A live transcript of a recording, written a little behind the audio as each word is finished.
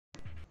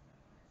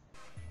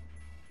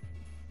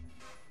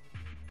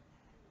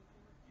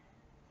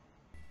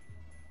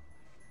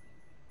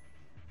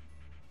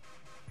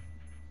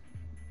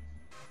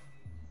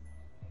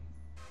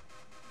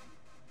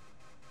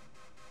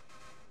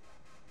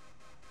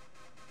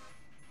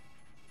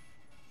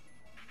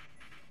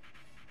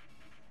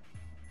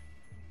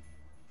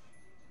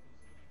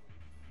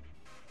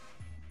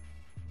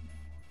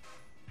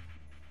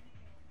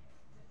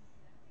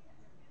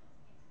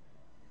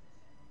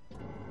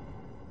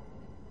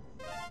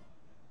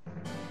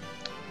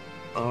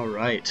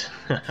Alright,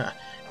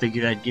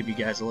 figured I'd give you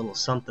guys a little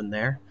something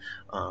there.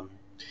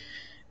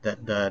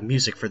 The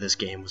music for this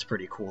game was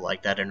pretty cool,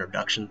 like that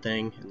introduction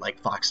thing, and like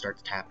Fox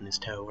starts tapping his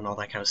toe and all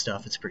that kind of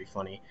stuff. It's pretty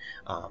funny.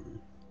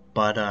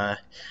 But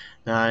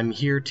I'm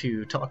here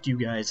to talk to you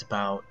guys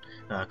about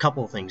a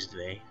couple of things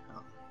today.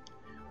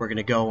 We're going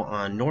to go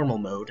on normal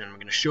mode, and I'm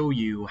going to show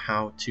you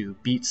how to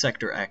beat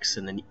Sector X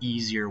in an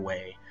easier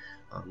way.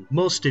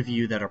 Most of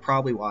you that are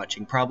probably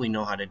watching probably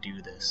know how to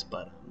do this,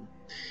 but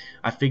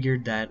I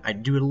figured that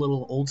I'd do a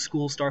little old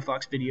school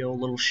Starfox video, a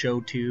little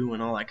show too,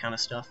 and all that kind of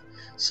stuff.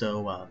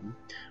 So,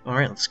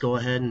 alright, let's go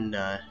ahead and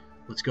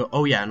let's go.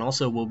 Oh yeah, and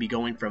also we'll be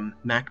going from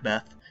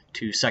Macbeth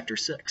to Sector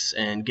 6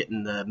 and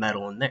getting the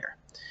medal in there.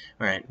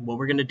 Alright, what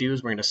we're going to do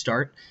is we're going to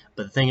start,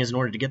 but the thing is, in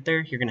order to get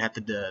there, you're going to have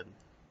to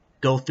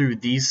go through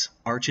these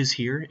arches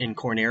here in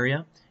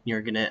Corneria.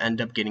 You're going to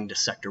end up getting to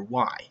Sector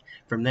Y.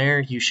 From there,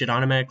 you should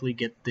automatically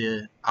get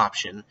the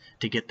option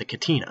to get the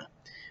Katina.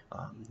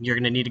 You're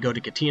going to need to go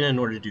to Katina in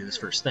order to do this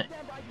first thing.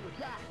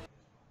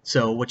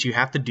 So what you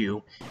have to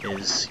do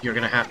is you're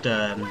going to have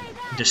to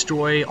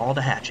destroy all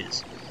the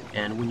hatches.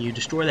 And when you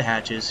destroy the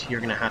hatches, you're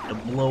going to have to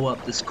blow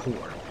up this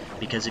core.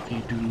 Because if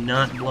you do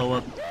not blow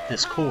up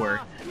this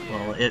core,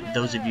 well,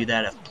 those of you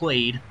that have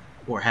played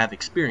or have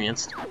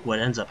experienced, what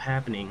ends up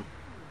happening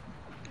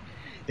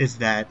is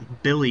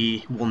that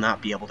Billy will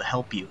not be able to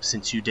help you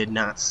since you did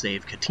not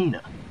save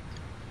Katina.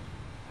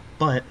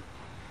 But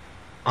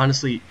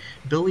honestly,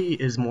 Billy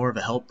is more of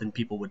a help than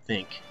people would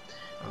think.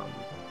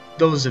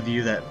 Those of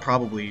you that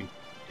probably,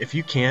 if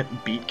you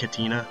can't beat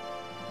Katina,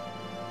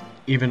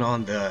 even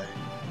on the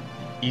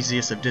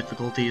easiest of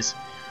difficulties,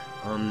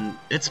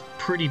 it's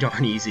pretty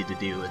darn easy to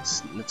do.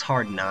 It's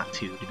hard not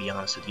to be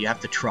honest with you. You have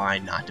to try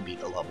not to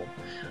beat the level.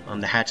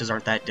 The hatches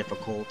aren't that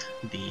difficult.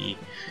 The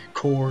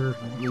core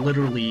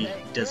literally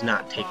does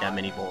not take that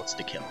many bullets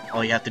to kill.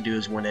 All you have to do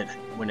is when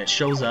it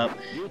shows up,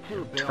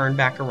 turn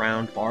back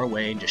around far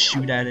away and just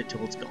shoot at it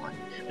till it's gone.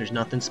 There's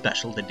nothing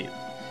special to do.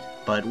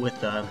 But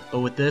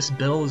with this,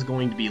 Bill is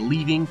going to be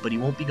leaving, but he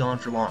won't be gone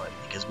for long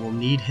because we'll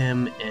need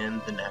him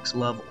in the next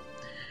level.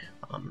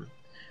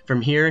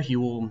 From here, you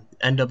will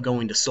end up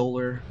going to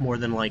Solar more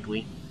than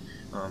likely,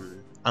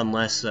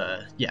 unless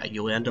yeah,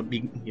 you'll end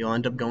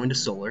up going to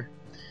Solar.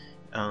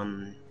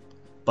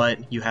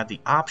 But you have the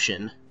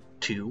option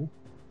to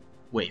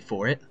wait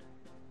for it.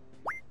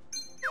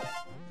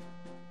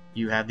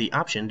 You have the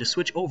option to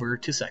switch over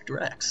to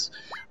Sector X,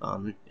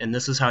 and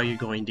this is how you're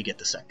going to get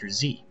to Sector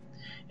Z.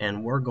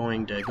 And we're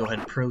going to go ahead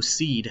and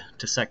proceed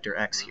to Sector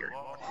X here.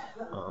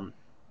 And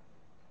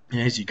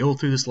as you go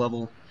through this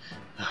level,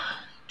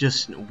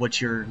 just what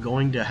you're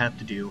going to have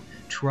to do,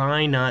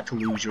 try not to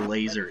lose your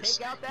lasers.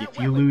 If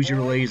you lose your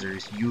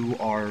lasers, you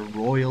are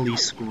royally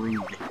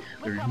screwed.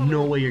 There's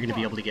no way you're going to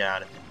be able to get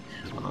out of it.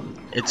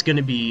 It's going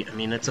to be, I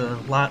mean, it's a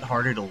lot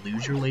harder to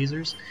lose your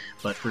lasers,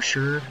 but for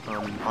sure,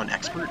 on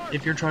Expert,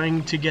 if you're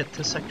trying to get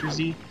to Sector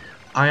Z,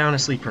 I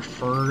honestly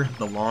prefer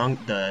the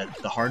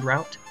hard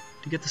route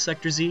to get to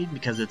Sector Z,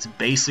 because it's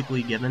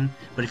basically given.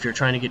 But if you're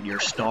trying to get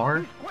your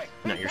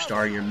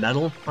your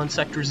medal on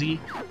Sector Z,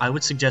 I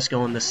would suggest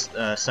going this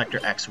Sector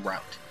X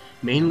route,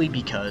 mainly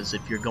because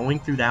if you're going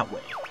through that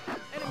way,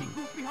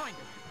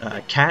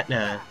 Kat,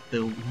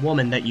 the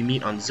woman that you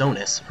meet on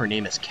Zonus, her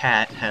name is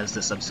Kat, has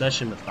this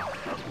obsession with fire.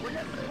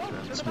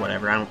 It's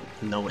whatever, I don't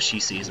know what she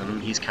sees in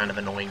him. He's kind of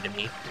annoying to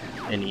me,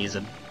 and he's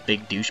a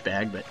big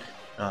douchebag,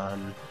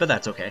 but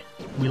that's okay.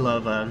 We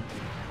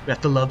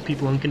have to love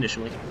people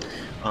unconditionally.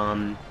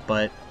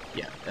 But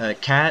yeah,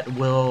 Kat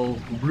will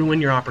ruin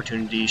your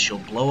opportunities. She'll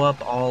blow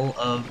up all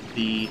of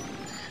the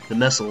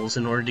missiles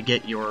in order to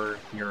get your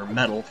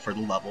medal for the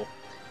level,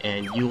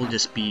 and you'll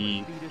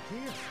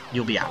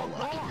be out of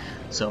luck.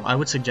 So I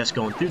would suggest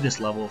going through this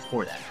level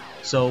for that.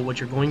 So what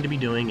you're going to be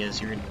doing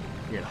is you're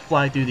gonna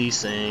fly through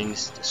these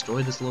things,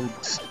 destroy this little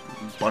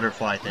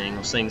butterfly thing.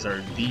 Those things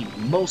are the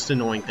most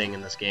annoying thing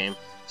in this game.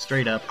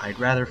 Straight up, I'd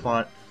rather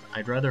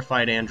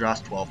fight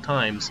Andros 12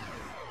 times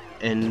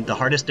in the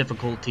hardest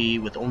difficulty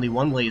with only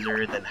one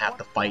laser than have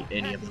to fight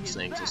any of those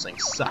things. Those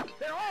things suck.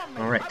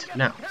 Alright,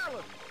 now,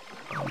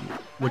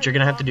 what you're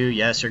going to have to do,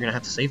 yes, you're going to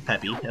have to save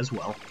Peppy as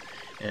well.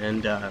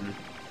 And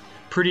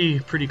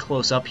pretty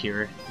close up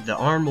here, the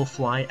arm will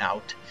fly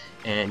out,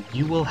 and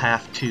you will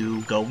have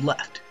to go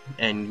left.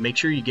 And make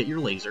sure you get your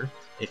laser,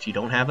 if you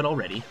don't have it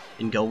already,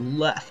 and go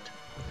left.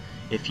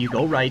 If you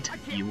go right,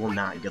 you will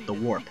not get the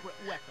warp.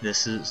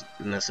 This is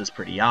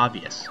pretty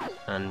obvious.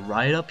 And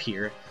right up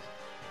here,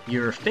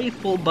 your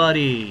faithful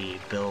buddy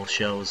Bill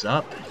shows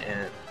up,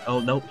 and oh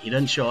no, he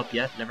doesn't show up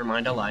yet. Never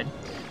mind, I lied.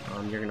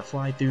 You're gonna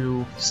fly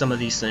through some of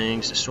these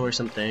things, destroy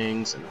some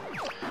things, and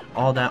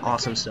all that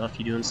awesome stuff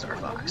you do in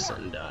Starfox.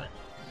 And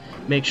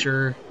make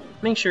sure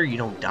you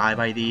don't die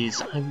by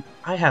these.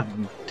 I have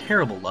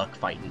terrible luck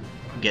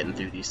getting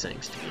through these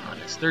things, to be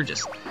honest. They're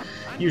just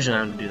usually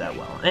not to do that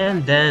well.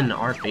 And then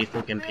our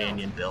faithful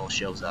companion Bill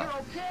shows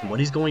up. And what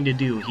he's going to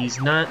do, he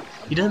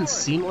doesn't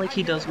seem like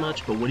he does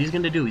much, but what he's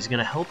going to do, he's going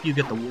to help you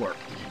get the warp.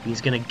 And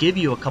he's going to give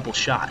you a couple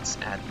shots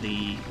at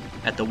the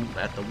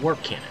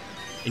warp cannon.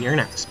 and you're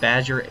gonna have to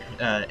spaz your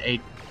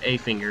A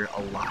finger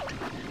a lot.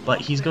 But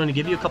he's going to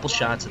give you a couple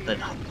shots at the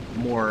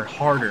more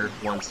harder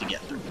ones to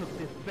get through.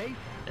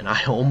 And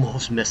I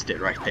almost missed it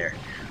right there.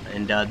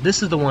 And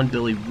this is the one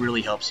Billy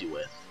really helps you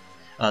with.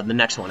 The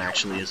next one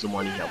actually is the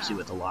one he helps you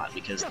with a lot,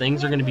 because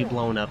things are going to be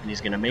blown up and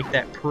he's going to make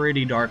that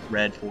pretty dark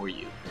red for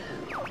you.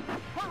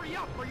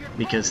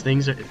 Because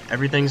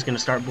everything's going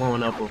to start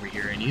blowing up over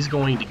here, and he's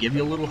going to give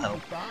you a little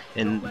help.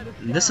 And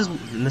this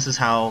is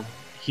how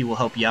he will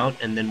help you out.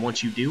 And then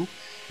once you do,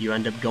 you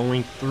end up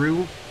going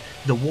through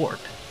the warp.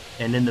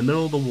 And in the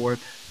middle of the warp,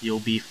 you'll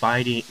be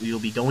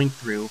going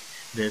through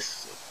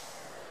this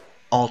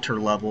altar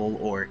level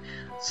or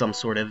some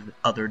sort of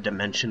other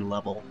dimension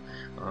level.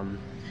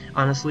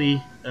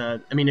 Honestly, I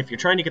mean, if you're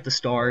trying to get the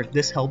star,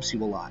 this helps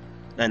you a lot.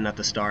 Not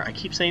the star, I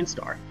keep saying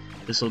star.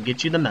 This will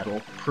get you the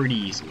medal pretty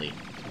easily.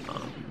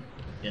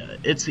 Yeah,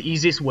 it's the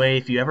easiest way.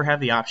 If you ever have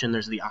the option,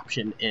 there's the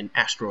option in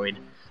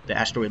the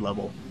asteroid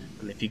level.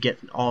 And if you get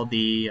all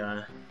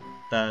the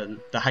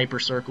hyper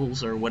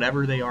circles or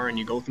whatever they are, and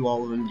you go through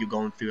all of them, you're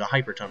going through a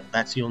hyper tunnel.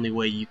 That's the only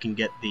way you can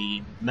get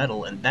the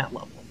medal in that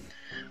level.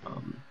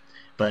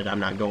 But I'm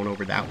not going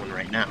over that one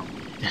right now.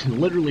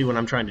 And literally what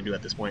I'm trying to do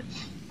at this point,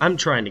 I'm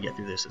trying to get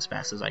through this as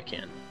fast as I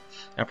can.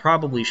 I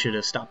probably should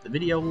have stopped the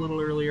video a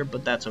little earlier,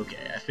 but that's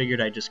okay. I figured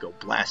I'd just go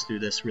blast through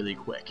this really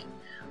quick.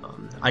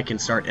 I can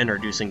start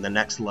introducing the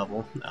next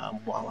level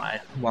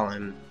while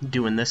I'm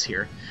doing this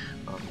here.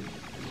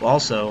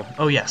 Also,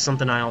 oh yeah,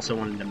 something I also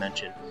wanted to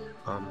mention.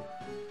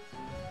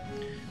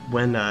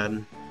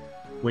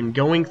 When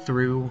going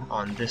through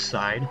on this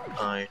side,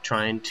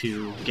 trying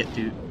to get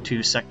through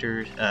to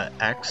Sector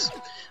X,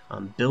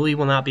 Billy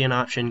will not be an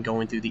option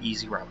going through the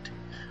easy route.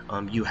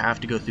 You have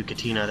to go through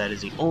Katina. That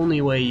is the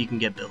only way you can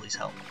get Billy's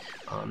help.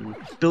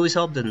 Billy's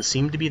help doesn't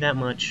seem to be that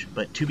much,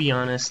 but to be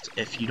honest,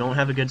 if you don't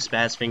have a good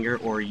spaz finger,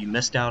 or you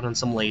missed out on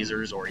some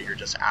lasers, or you're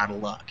just out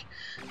of luck,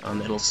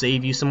 it'll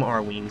save you some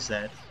R-wings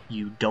that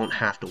you don't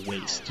have to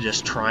waste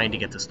just trying to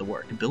get this to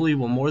work. Billy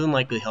will more than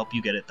likely help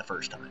you get it the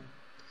first time.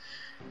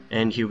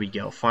 And here we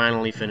go,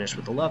 finally finished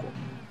with the level.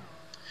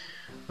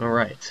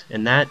 Alright,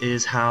 and that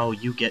is how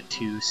you get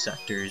to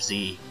Sector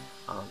Z.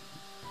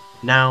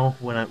 Now,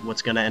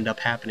 what's going to end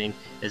up happening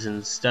is,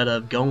 instead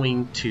of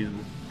going to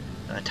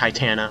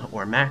Titana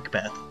or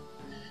Macbeth,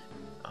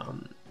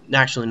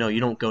 actually no, you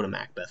don't go to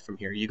Macbeth from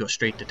here, you go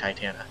straight to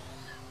Titana.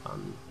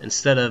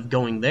 Instead of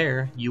going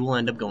there, you will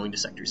end up going to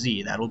Sector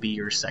Z. That'll be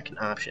your second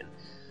option.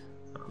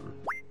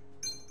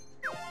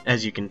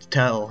 As you can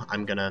tell,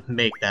 I'm gonna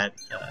make that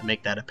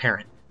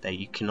apparent, that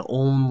you can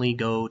only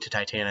go to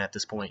Titana at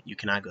this point. You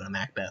cannot go to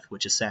Macbeth,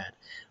 which is sad,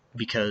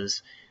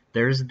 because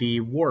there's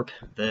the warp,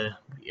 the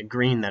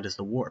green that is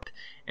the warp,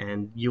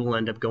 and you will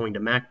end up going to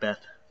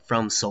Macbeth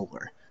from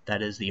Solar.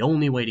 That is the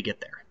only way to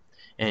get there.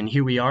 And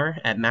here we are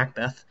at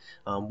Macbeth.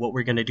 What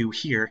we're going to do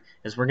here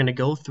is we're going to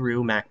go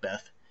through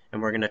Macbeth,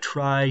 and we're going to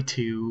try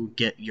to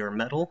get your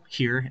medal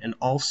here, and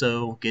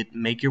also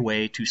make your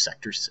way to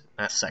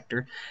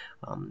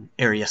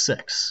Area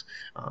 6.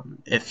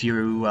 If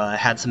you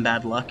had some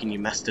bad luck and you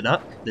messed it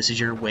up, this is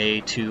your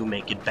way to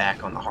make it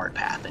back on the hard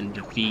path and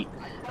defeat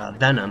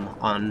Venom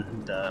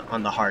on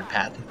the hard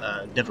path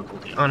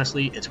difficulty.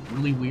 Honestly, it's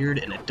really weird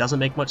and it doesn't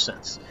make much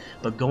sense.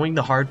 But going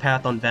the hard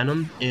path on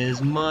Venom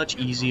is much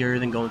easier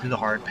than going through the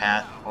hard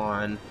path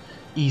on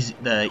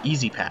the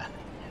easy path,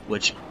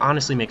 which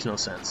honestly makes no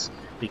sense.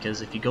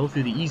 Because if you go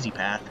through the easy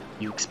path,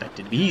 you expect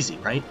it to be easy,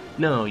 right?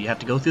 No, you have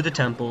to go through the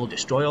temple,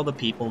 destroy all the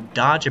people,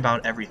 dodge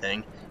about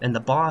everything, and the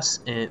boss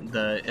in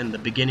the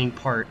beginning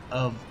part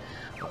of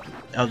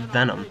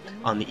Venom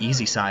on the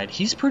easy side,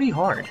 he's pretty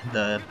hard.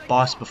 The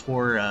boss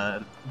before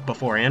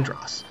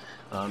Andros.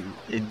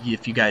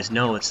 If you guys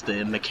know, it's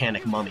the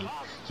mechanic mummy.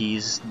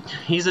 He's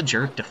a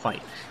jerk to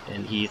fight,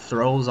 and he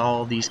throws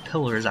all these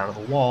pillars out of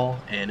the wall,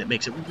 and it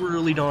makes it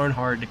really darn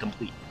hard to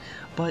complete.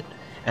 But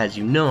as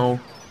you know,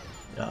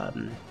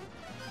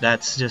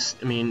 that's just,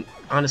 I mean,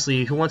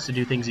 honestly, who wants to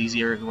do things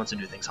easier, who wants to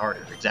do things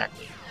harder,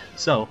 exactly.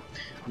 So,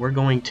 we're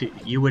going to,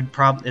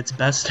 it's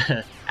best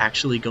to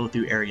actually go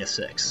through Area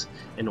 6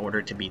 in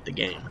order to beat the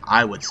game.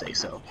 I would say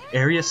so.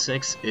 Area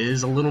 6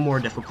 is a little more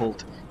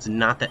difficult. It's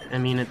not that, I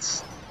mean,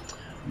 it's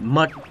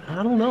much,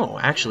 I don't know,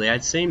 actually,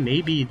 I'd say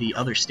maybe the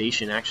other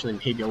station actually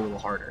may be a little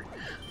harder.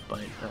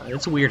 But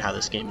it's weird how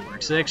this game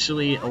works.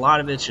 Actually, a lot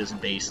of it's just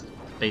based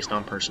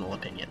on personal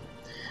opinion.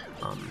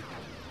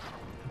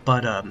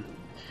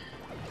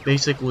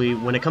 Basically,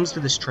 when it comes to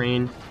this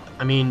train,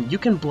 I mean, you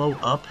can blow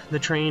up the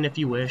train if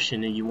you wish,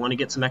 and you want to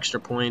get some extra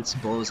points,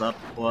 blow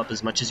up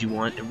as much as you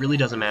want. It really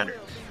doesn't matter,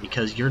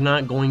 because you're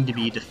not going to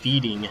be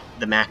defeating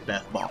the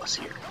Macbeth boss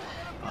here.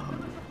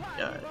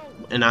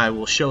 And I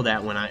will show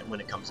that when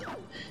it comes up.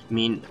 I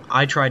mean,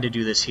 I tried to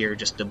do this here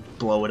just to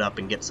blow it up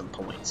and get some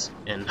points,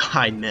 and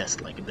I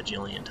missed like a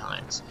bajillion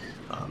times,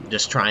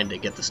 just trying to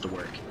get this to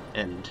work.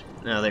 And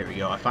now there we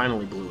go, I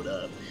finally blew it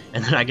up,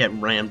 and then I get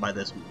rammed by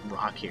this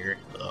rock here.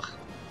 Ugh,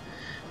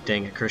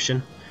 dang it,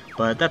 Christian.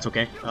 But that's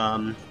okay.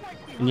 And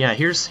yeah,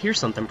 here's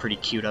something pretty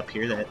cute up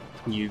here that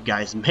you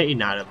guys may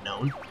not have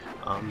known.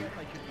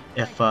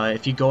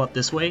 if you go up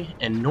this way,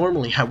 and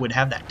normally I would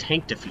have that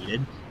tank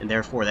defeated, and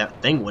therefore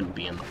that thing wouldn't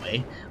be in the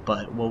way,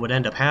 but what would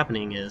end up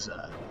happening is,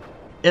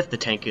 if the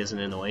tank isn't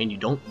in the way and you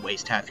don't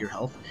waste half your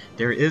health,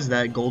 there is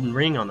that golden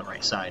ring on the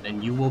right side,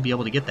 and you will be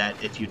able to get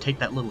that if you take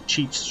that little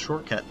cheat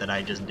shortcut that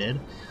I just did.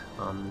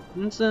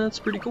 It's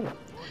pretty cool.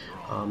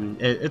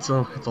 It's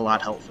a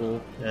lot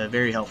helpful,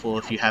 very helpful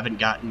if you haven't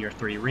gotten your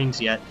 3 rings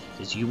yet,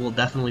 because you will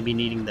definitely be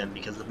needing them,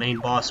 because the main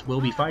boss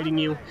will be fighting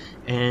you,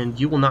 and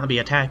you will not be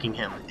attacking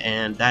him,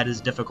 and that is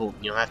difficult.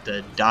 You'll have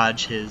to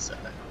dodge his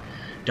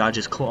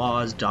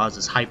claws, dodge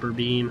his hyper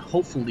beam.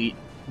 Hopefully,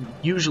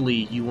 usually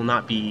you will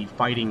not be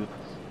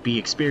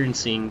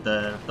experiencing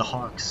the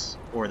Hawk's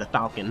or the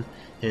Falcon,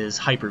 his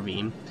hyper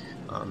beam,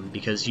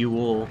 because you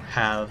will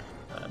have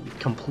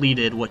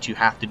completed what you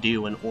have to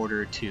do in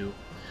order to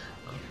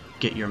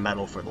get your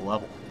medal for the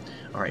level.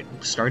 Alright,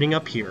 starting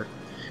up here,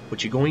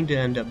 what you're going to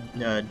end up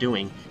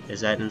doing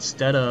is that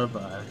instead of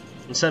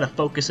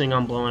focusing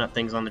on blowing up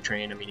things on the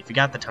train, I mean, if you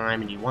got the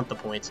time and you want the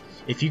points,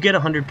 if you get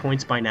 100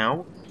 points by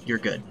now, you're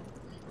good.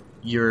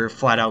 You're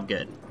flat out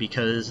good,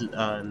 because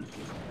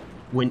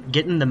when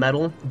getting the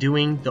medal,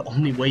 doing the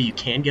only way you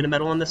can get a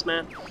medal on this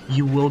map,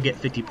 you will get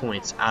 50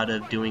 points out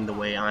of doing the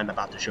way I'm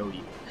about to show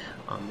you.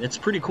 It's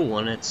pretty cool,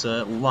 and it's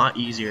a lot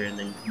easier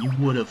than you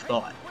would have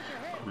thought.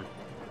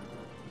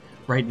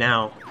 Right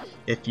now,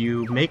 if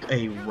you make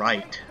a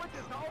right,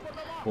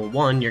 well,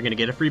 one, you're going to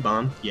get a free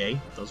bomb. Yay,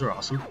 those are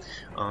awesome.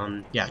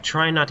 Yeah,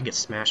 try not to get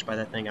smashed by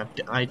that thing.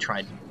 I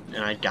tried,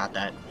 and I got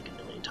that like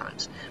a million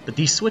times. But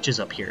these switches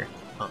up here,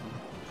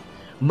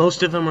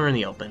 most of them are in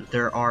the open.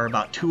 There are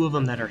about 2 of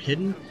them that are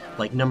hidden,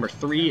 like number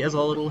 3 is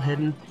a little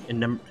hidden,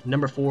 and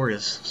number 4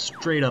 is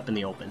straight up in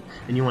the open.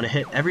 And you want to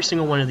hit every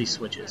single one of these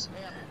switches.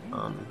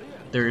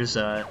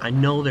 I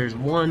know there's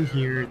one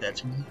here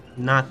that's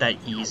not that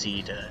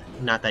easy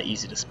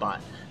to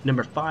spot.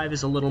 Number 5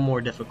 is a little more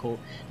difficult.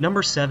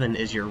 Number 7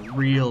 is your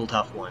real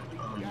tough one,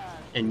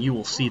 and you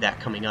will see that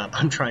coming up.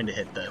 I'm trying to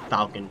hit the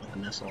Falcon with a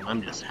missile, and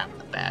I'm just having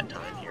a bad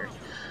time here.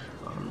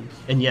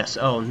 And yes,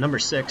 number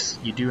 6,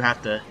 you do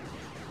have to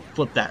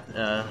flip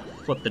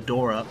the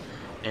door up,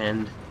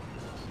 and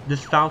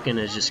this Falcon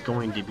is just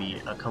going to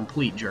be a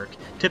complete jerk.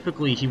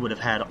 Typically, he would have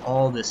had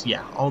all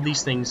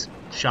these things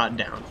shot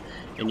down,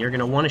 and you're going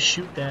to want to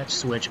shoot that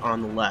switch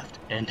on the left,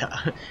 and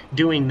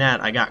doing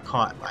that, I got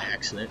caught by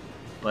accident,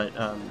 but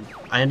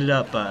I ended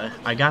up,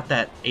 I got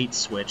that 8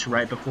 switch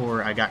right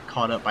before I got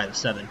caught up by the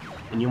 7,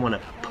 and you want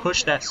to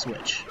push that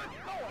switch.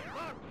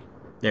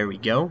 There we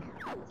go,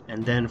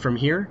 and then from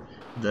here,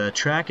 the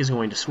track is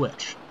going to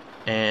switch,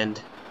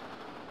 and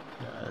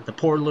the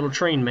poor little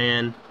train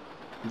man,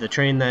 the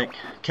train that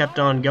kept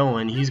on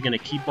going, he's going to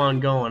keep on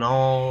going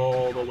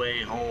all the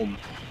way home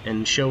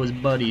and show his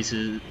buddies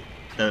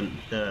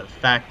the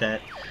fact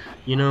that,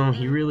 you know,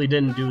 he really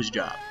didn't do his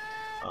job.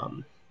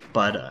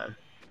 But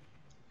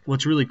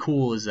what's really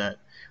cool is that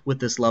with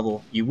this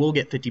level, you will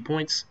get 50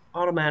 points,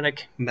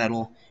 automatic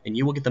medal, and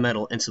you will get the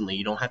medal instantly.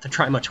 You don't have to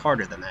try much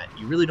harder than that.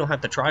 You really don't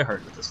have to try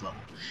hard with this level.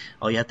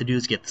 All you have to do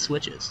is get the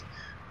switches.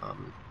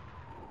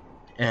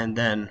 And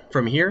then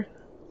from here,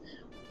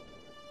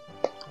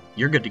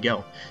 you're good to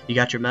go. You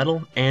got your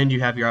medal, and you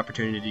have your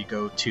opportunity to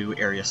go to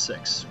Area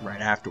 6 right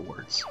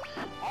afterwards.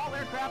 All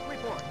aircraft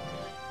report.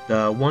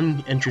 The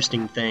one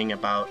interesting thing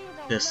about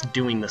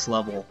doing this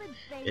level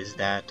is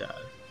that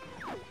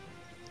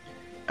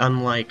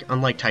unlike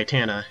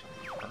Titana,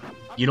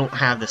 you don't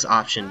have this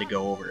option to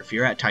go over. If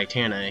you're at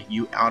Titana,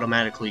 you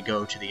automatically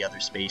go to the other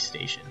space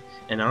station.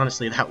 And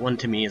honestly, that one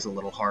to me is a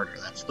little harder.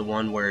 That's the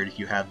one where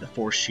you have the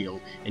force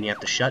shield, and you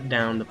have to shut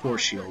down the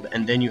force shield,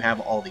 and then you have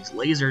all these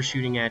lasers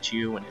shooting at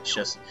you, and it's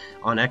just,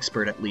 on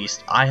Expert at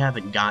least, I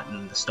haven't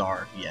gotten the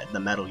star yet, the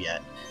medal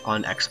yet,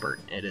 on Expert.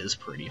 It is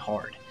pretty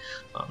hard.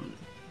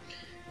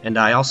 And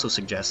I also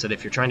suggest that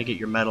if you're trying to get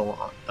your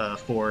medal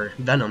for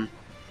Venom,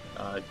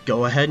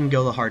 go ahead and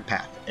go the hard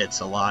path. It's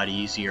a lot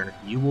easier.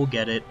 You will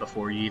get it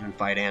before you even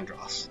fight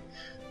Andross.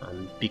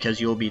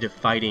 Because you'll be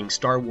fighting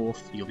Starwolf,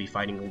 you'll be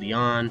fighting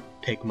Leon,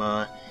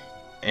 Pigma,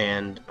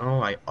 and,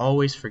 oh, I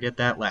always forget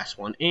that last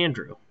one,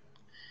 Andrew,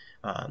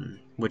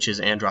 which is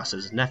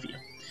Andross's nephew.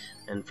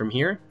 And from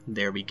here,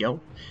 there we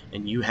go,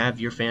 and you have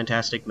your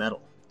fantastic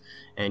medal.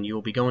 And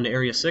you'll be going to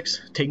Area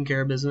 6, taking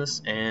care of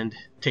business, and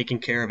taking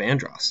care of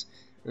Andross.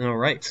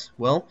 Alright,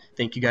 well,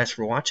 thank you guys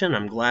for watching.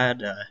 I'm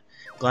glad I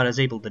was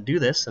able to do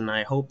this, and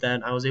I hope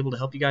that I was able to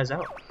help you guys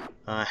out.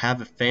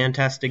 Have a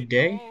fantastic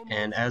day,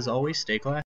 and as always, stay classy.